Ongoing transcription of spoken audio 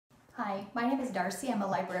Hi, my name is Darcie. I'm a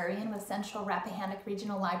librarian with Central Rappahannock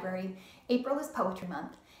Regional Library. April is Poetry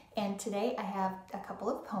Month, and today I have a couple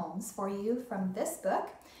of poems for you from this book.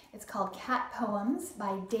 It's called Cat Poems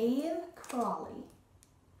by Dave Crawley.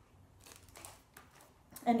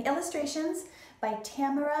 And illustrations by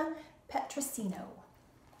Tamara Petrosino.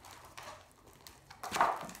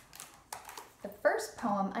 The first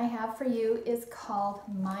poem I have for you is called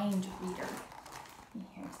Mind Reader. And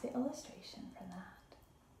here's the illustration for that.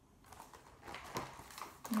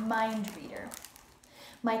 Mind Reader.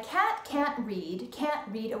 My cat can't read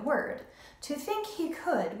a word. To think he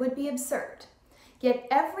could would be absurd. Yet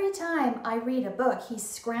every time I read a book, he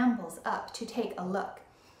scrambles up to take a look.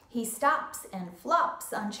 He stops and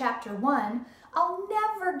flops on chapter 1. I'll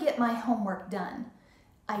never get my homework done.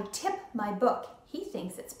 I tip my book. He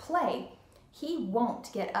thinks it's play. He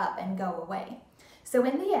won't get up and go away. So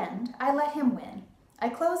in the end, I let him win. I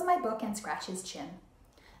close my book and scratch his chin.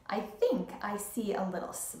 I think I see a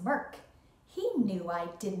little smirk. He knew I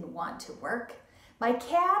didn't want to work. My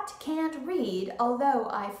cat can't read, although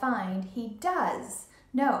I find he does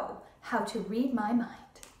know how to read my mind.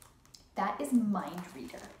 That is Mind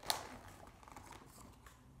Reader.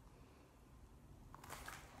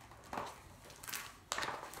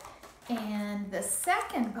 And the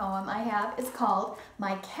second poem I have is called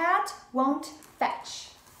My Cat Won't Fetch.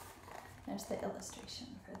 There's the illustration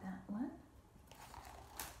for that one.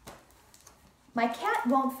 My cat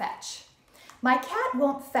won't fetch. My cat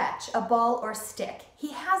won't fetch a ball or stick.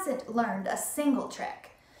 He hasn't learned a single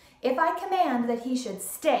trick. If I command that he should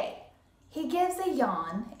stay, he gives a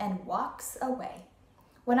yawn and walks away.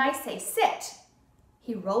 When I say sit,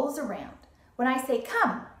 he rolls around. When I say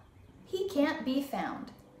come, he can't be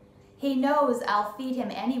found. He knows I'll feed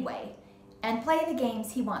him anyway and play the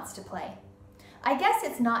games he wants to play. I guess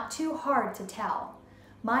it's not too hard to tell.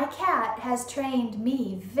 My cat has trained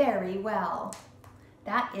me very well.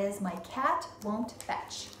 That is My Cat Won't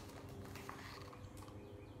Fetch.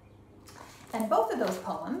 And both of those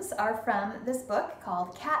poems are from this book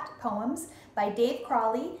called Cat Poems by Dave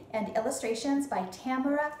Crawley and illustrations by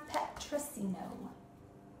Tamara Petrosino.